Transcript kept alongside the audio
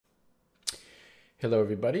Hello,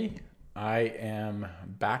 everybody. I am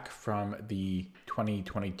back from the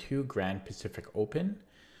 2022 Grand Pacific Open.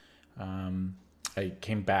 I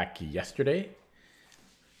came back yesterday.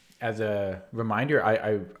 As a reminder,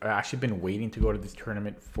 I've actually been waiting to go to this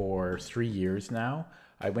tournament for 3 years now.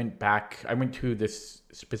 I went to this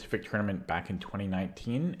specific tournament back in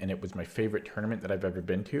 2019, and it was my favorite tournament that I've ever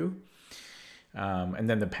been to. And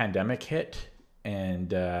then the pandemic hit,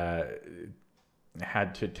 and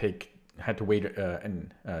had to wait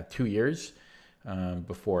 2 years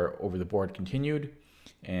before Over the Board continued,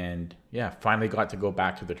 and yeah, finally got to go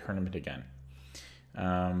back to the tournament again.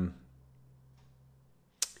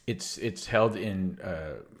 It's held in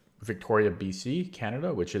Victoria, BC,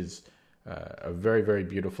 Canada, which is a very, very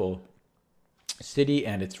beautiful city,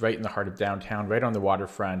 and it's right in the heart of downtown, right on the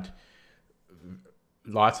waterfront.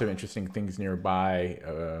 Lots of interesting things nearby,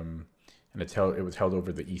 and it was held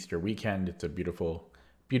over the Easter weekend. It's a beautiful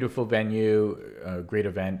venue, a great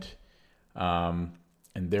event, and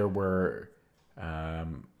there were I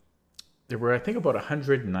think about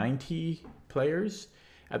 190 players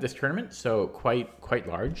at this tournament, so quite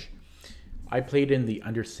large. I played in the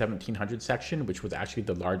under 1700 section, which was actually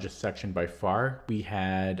the largest section by far. We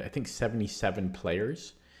had, I think, 77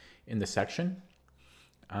 players in the section.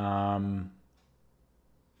 Yeah,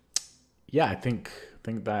 I think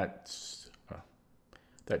that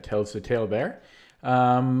tells the tale there.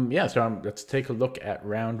 Let's take a look at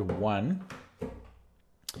round one.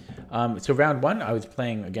 So round one, I was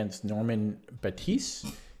playing against Norman Batisse.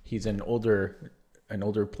 He's an older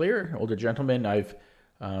player, older gentleman. I've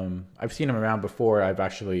seen him around before. I've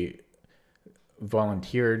actually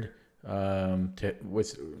volunteered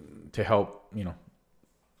to help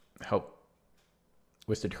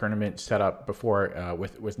with the tournament set up before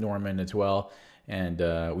with Norman as well. And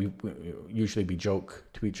we usually joke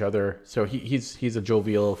to each other. So he's a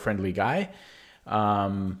jovial, friendly guy.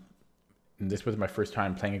 And this was my first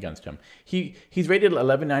time playing against him. He's rated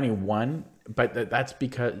 1191, but that's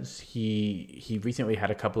because he recently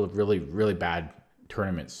had a couple of really, really bad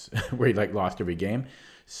tournaments where he lost every game.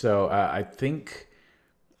 So I think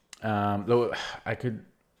though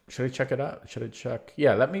should I check it out? Should I check?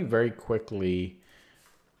 Yeah, let me very quickly,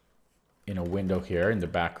 in a window here in the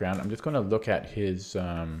background, I'm just going to look at his,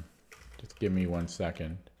 just give me 1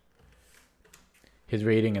 second, his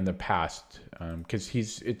rating in the past, because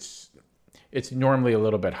it's normally a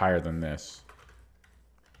little bit higher than this.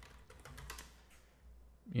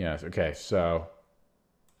 Yes, okay, so,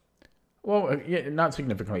 well, yeah, not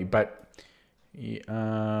significantly, but,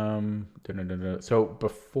 so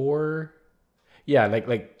before, yeah,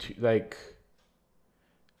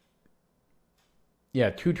 yeah,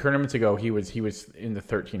 2 tournaments ago, he was in the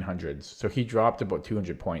 1300s. So he dropped about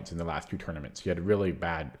 200 points in the last 2 tournaments. He had really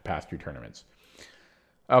bad past 2 tournaments.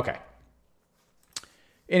 Okay.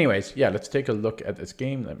 Anyways, yeah, let's take a look at this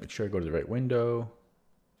game. Let me make sure I go to the right window.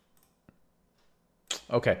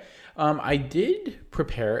 Okay. I did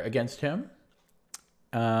prepare against him.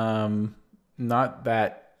 Not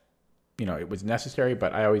that, it was necessary,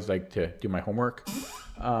 but I always like to do my homework.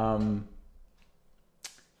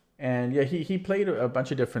 And yeah, he played a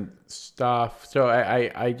bunch of different stuff. So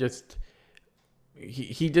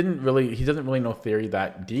he doesn't really know theory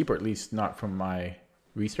that deep, or at least not from my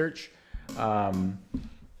research. But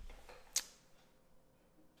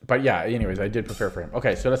yeah, anyways, I did prepare for him.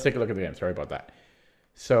 Okay, so let's take a look at the game. Sorry about that.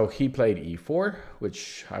 So he played e4,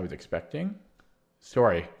 which I was expecting.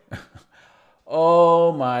 Sorry.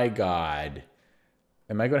 Oh my God.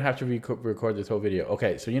 Am I going to have to record this whole video?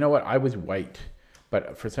 Okay, so you know what? I was white.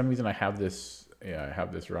 But for some reason, I have this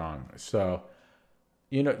wrong. So,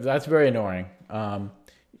 that's very annoying.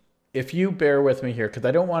 If you bear with me here, because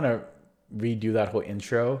I don't want to redo that whole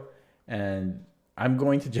intro, and I'm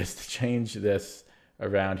going to just change this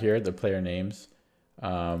around here, the player names.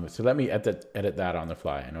 So let me edit that on the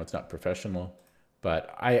fly. I know it's not professional,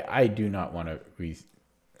 but I do not want to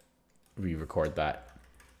re-record that.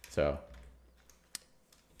 So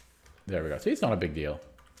there we go. See, it's not a big deal.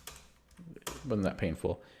 Wasn't that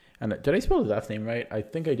painful. And did I spell his last name right? I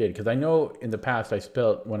think I did, because I know in the past I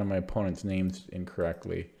spelled one of my opponent's names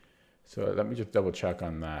incorrectly. So let me just double check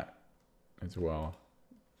on that as well.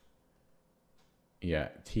 Yeah,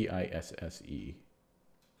 Tisse.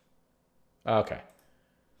 Okay.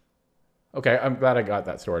 Okay, I'm glad I got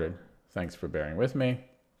that sorted. Thanks for bearing with me.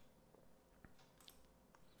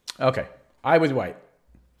 Okay, I was white.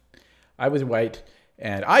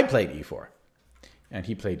 And I played e4. And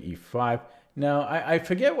he played e5. Now I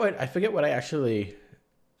forget what I actually,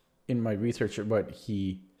 in my research, what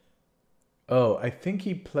he Oh, I think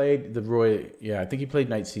he played the Roy. Yeah, I think he played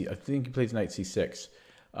knight c. I think he plays knight c6.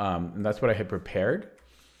 And that's what I had prepared.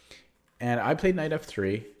 And I played knight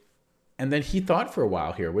f3. And then he thought for a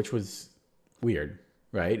while here, which was weird,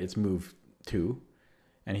 right? It's move 2.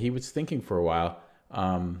 And he was thinking for a while.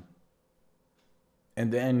 And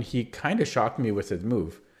then he kind of shocked me with his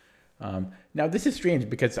move. Now, this is strange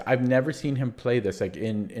because I've never seen him play this. Like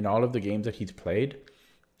in all of the games that he's played,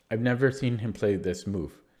 I've never seen him play this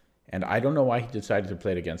move. And I don't know why he decided to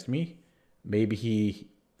play it against me. Maybe he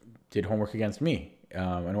did homework against me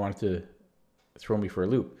and wanted to throw me for a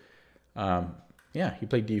loop. Yeah, he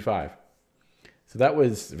played d5. So that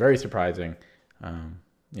was very surprising.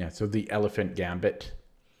 Yeah, so the elephant gambit.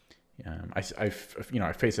 I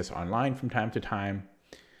face this online from time to time.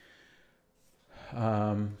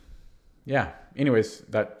 Yeah, anyways,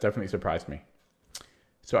 that definitely surprised me.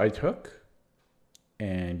 So I took,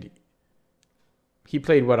 and he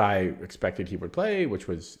played what I expected he would play, which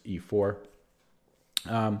was e4.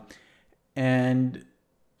 And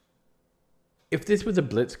if this was a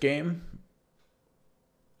blitz game,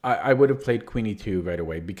 I would have played queen e2 right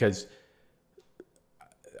away, because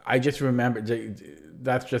I just remember,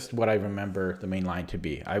 that's just what I remember the main line to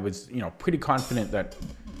be. I was, pretty confident that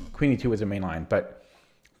queen e2 was the main line, but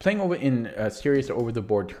playing over in a serious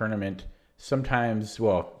over-the-board tournament, sometimes,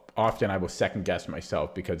 well, often I will second guess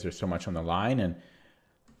myself because there's so much on the line, and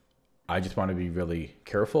I just want to be really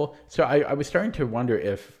careful. So I was starting to wonder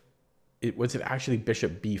if was it actually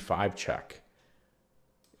bishop b5 check?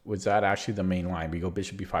 Was that actually the main line? We go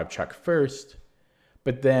bishop b5 check first,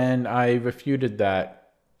 but then I refuted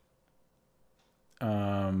that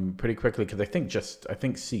pretty quickly, because I think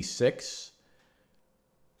c6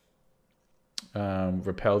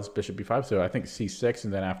 repels bishop b5. So I think c6,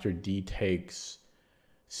 and then after d takes,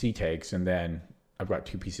 c takes, and then I've got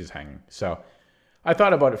 2 pieces hanging. So I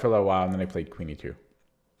thought about it for a little while, and then I played queen e2.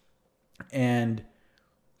 And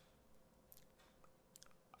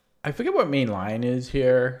I forget what main line is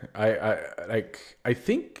here. I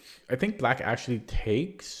think black actually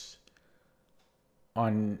takes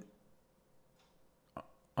on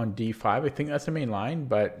d5. I think that's the main line,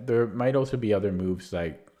 but there might also be other moves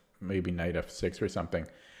like maybe knight f6 or something.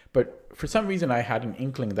 But for some reason, I had an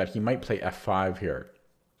inkling that he might play f5 here.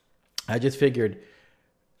 I just figured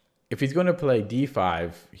if he's going to play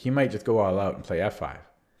d5, he might just go all out and play f5.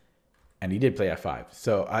 And he did play f5.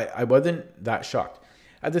 So I wasn't that shocked.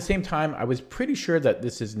 At the same time, I was pretty sure that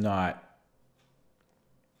this is not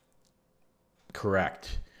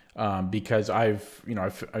correct, because I've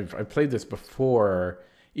played this before.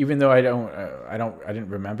 Even though I didn't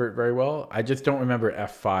remember it very well. I just don't remember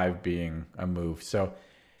f5 being a move. So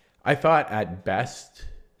I thought at best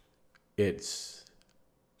it's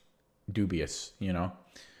dubious,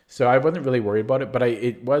 So I wasn't really worried about it, but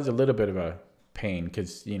it was a little bit of a pain,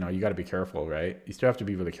 because you got to be careful, right? You still have to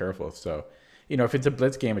be really careful. So if it's a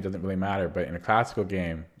blitz game, it doesn't really matter, but in a classical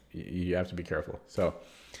game, you have to be careful. So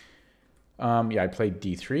yeah, I played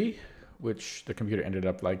d3, which the computer ended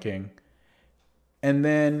up liking. And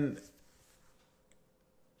then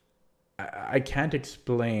I can't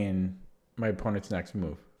explain my opponent's next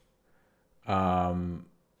move.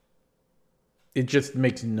 It just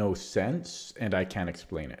makes no sense, and I can't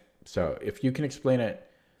explain it. So if you can explain it,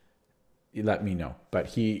 you let me know. But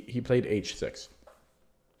he played h6.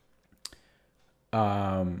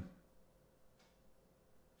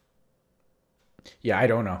 Yeah, I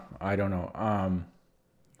don't know.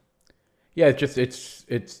 Yeah,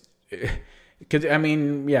 it's because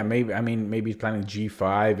maybe he's planning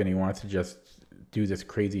g5 and he wants to just do this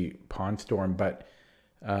crazy pawn storm, but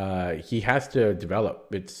he has to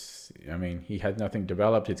develop. He has nothing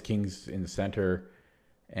developed. His king's in the center,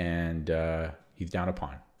 and he's down a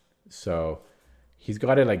pawn. So he's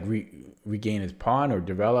got to regain his pawn or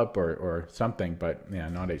develop or something, but yeah,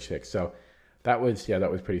 not h6. So that was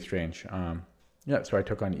pretty strange. So I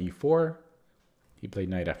took on e4. He played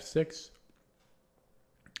knight f6.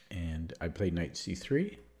 And I played knight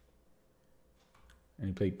c3. And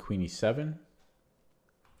he played queen e7.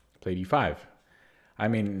 Played e5.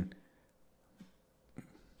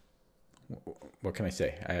 What can I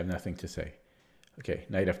say? I have nothing to say. Okay,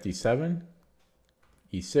 knight fd7,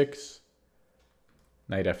 e6,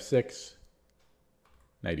 knight f6,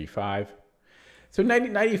 knight e5. So knight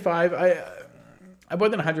e5, I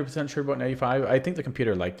wasn't 100% sure about knight e5. I think the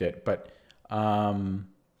computer liked it, but I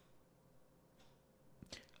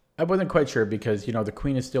wasn't quite sure because, the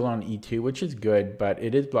queen is still on e2, which is good, but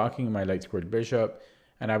it is blocking my light squared bishop.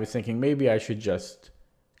 And I was thinking maybe I should just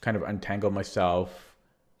kind of untangle myself,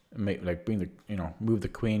 move the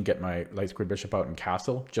queen, get my light squared bishop out and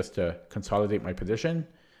castle just to consolidate my position.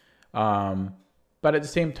 But at the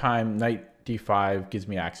same time, knight d5 gives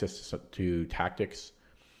me access to tactics.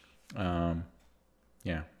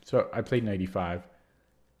 Yeah, so I played knight e5.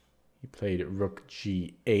 He played rook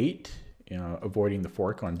g8, you know, avoiding the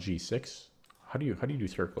fork on g6. How do you do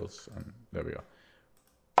circles? There we go.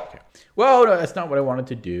 Okay. Well, no, that's not what I wanted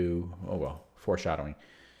to do. Oh well, foreshadowing.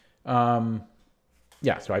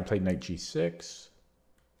 Yeah, so I played knight g6.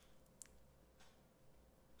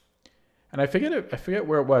 And I forget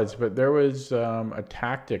where it was, but there was a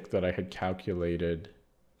tactic that I had calculated.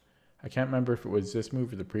 I can't remember if it was this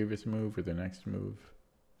move or the previous move or the next move.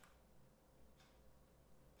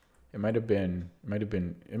 It might have been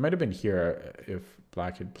here if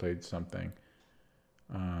black had played something.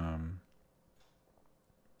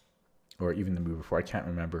 Or even the move before. I can't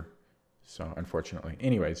remember. So unfortunately.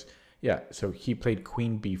 Anyways, yeah, so he played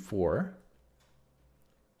queen b4,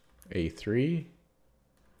 a3,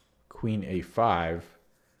 queen a5,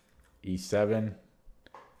 e7.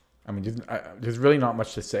 I mean, there's really not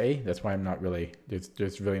much to say. That's why I'm not really,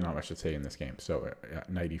 there's really not much to say in this game. So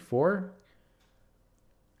knight e4.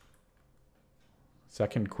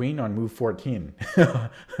 Second queen on move 14.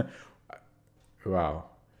 Wow.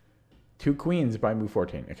 2 queens by move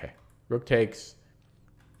 14. Okay. Rook takes,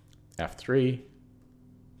 f3,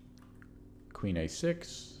 queen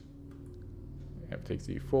a6, f takes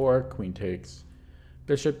e4, queen takes,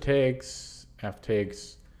 bishop takes, f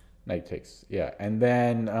takes, knight takes. Yeah, and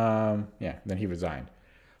then then he resigned.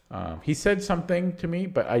 He said something to me,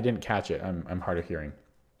 but I didn't catch it. I'm hard of hearing.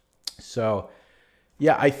 So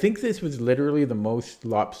yeah, I think this was literally the most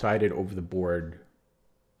lopsided over the board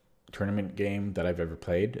tournament game that I've ever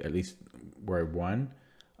played, at least where I won.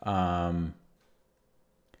 I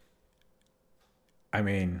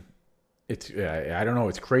mean, it's, I don't know.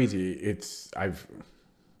 It's crazy.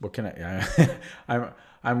 What can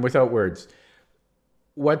I'm without words.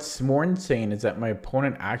 What's more insane is that my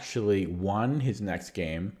opponent actually won his next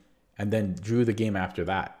game and then drew the game after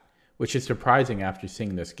that, which is surprising after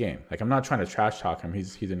seeing this game. Like, I'm not trying to trash talk him.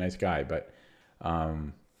 He's a nice guy, but,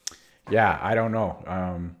 yeah, I don't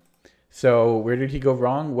know. So where did he go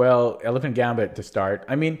wrong? Well, Elephant Gambit to start.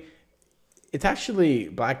 I mean, it's actually,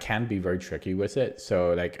 black can be very tricky with it.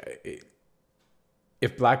 So like,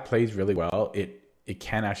 if black plays really well, it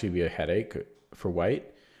can actually be a headache for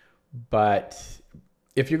white. But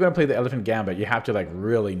if you're going to play the Elephant Gambit, you have to like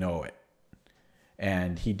really know it.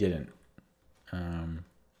 And he didn't. And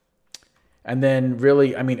then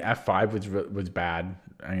really, I mean, f5 was bad.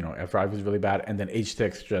 You know, f5 was really bad. And then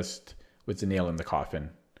h6 just was the nail in the coffin.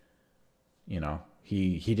 You know,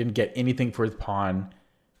 he didn't get anything for his pawn,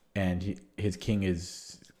 and his king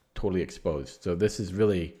is totally exposed. So this is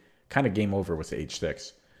really kind of game over with the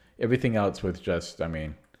h6. Everything else was just, I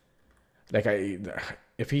mean, like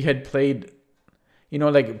if he had played, you know,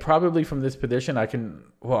 like probably from this position, I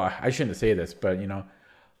shouldn't say this, but you know,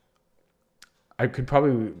 I could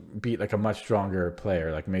probably beat like a much stronger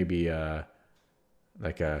player, like maybe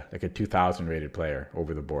like a 2000 rated player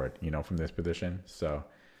over the board, you know, from this position. So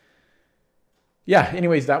yeah,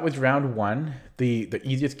 anyways, that was round 1. The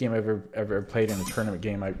easiest game I've ever played in a tournament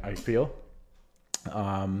game, I feel.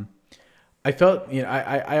 I felt, you know,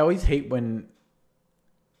 I always hate when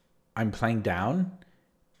I'm playing down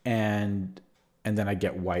and then I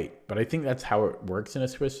get white. But I think that's how it works in a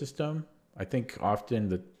Swiss system. I think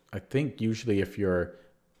usually if you're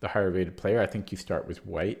the higher rated player, I think you start with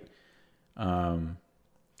white.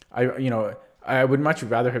 I would much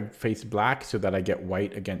rather have faced black so that I get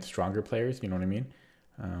white against stronger players. You know what I mean?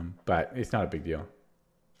 But it's not a big deal.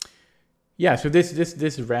 Yeah. So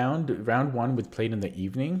this round 1 was played in the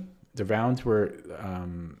evening. The rounds were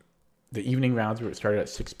the evening rounds started at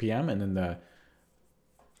 6 p.m. and then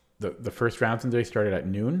the first rounds in the day started at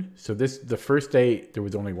noon. So the first day there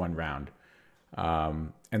was only 1 round,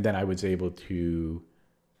 and then I was able to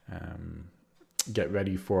get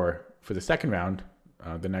ready for the second round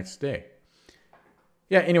the next day.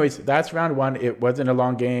 Yeah, anyways, that's round 1. It wasn't a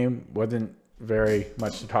long game, wasn't very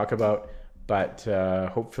much to talk about, but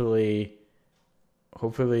hopefully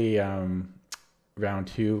round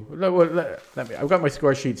 2. Let me. I've got my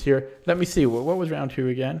score sheets here. Let me see. What was round 2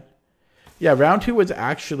 again? Yeah, round 2 was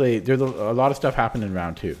actually, there's a lot of stuff happened in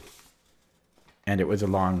round 2, and it was a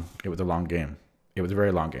long game. It was a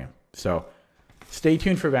very long game. So stay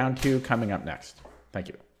tuned for round 2 coming up next. Thank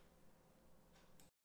you.